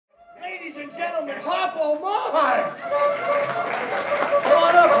Ladies and gentlemen, Harpo Marx! Come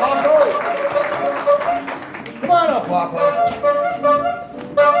on up, Harpo. Come on up, Harpo.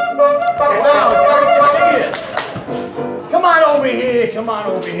 Wow, it's great to see you. Come on over here, come on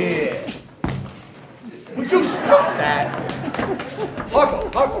over here. Would you stop that?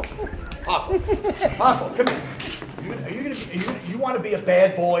 Harpo, come here. You want to be a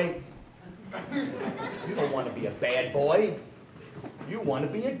bad boy? You don't want to be a bad boy. You want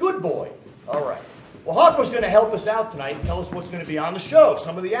to be a good boy. All right. Well, Harpo's going to help us out tonight and tell us what's going to be on the show,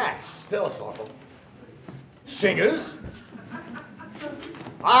 some of the acts. Tell us, Harpo. Singers.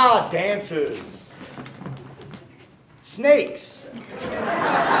 Ah, dancers. Snakes.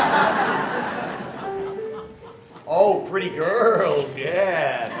 Oh, pretty girls.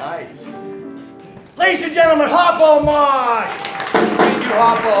 Yeah, nice. Ladies and gentlemen, Harpo Marx. Thank you,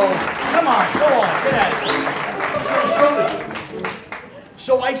 Harpo. Come on, go on, get at it.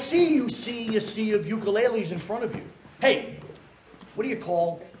 So I see you see a sea of ukuleles in front of you. Hey, what do you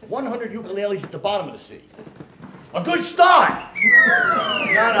call 100 ukuleles at the bottom of the sea? A good start.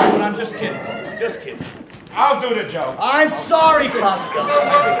 No, but I'm just kidding, folks. Just kidding. I'll do the joke. I'm sorry, Costello.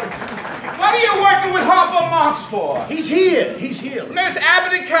 What are you working with Harpo Marx for? He's here. He's here. There's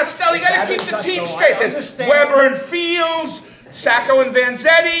Abbott and Costello. You got to keep the team straight. There's understand. Weber and Fields, Sacco and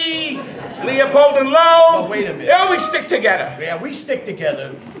Vanzetti, Leopold and Lowe. Oh, wait a minute. They always stick together. Yeah, we stick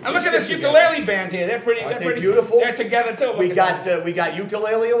together. And look at this ukulele band here. They're pretty. Aren't They're they pretty beautiful? They're together too. We got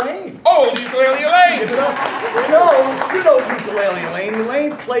ukulele Elaine. Oh, ukulele Elaine. Give it up. You know ukulele Elaine.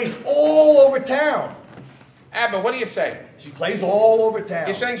 Elaine plays all over town. Abbott, what do you say? She plays all over town.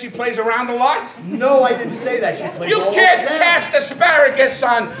 You're saying she plays around a lot? No, I didn't say that. She plays You all over can't town. cast asparagus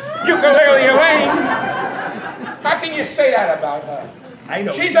on ukulele Elaine. How can you say that about her? I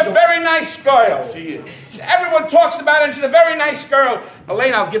know. She's a very nice girl. She is. Everyone talks about her, and she's a very nice girl.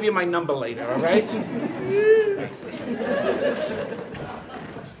 Elaine, I'll give you my number later, all right?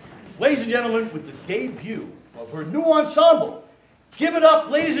 Ladies and gentlemen, with the debut of her new ensemble, give it up,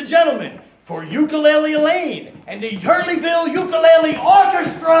 ladies and gentlemen, for Ukulele Elaine and the Hurleyville Ukulele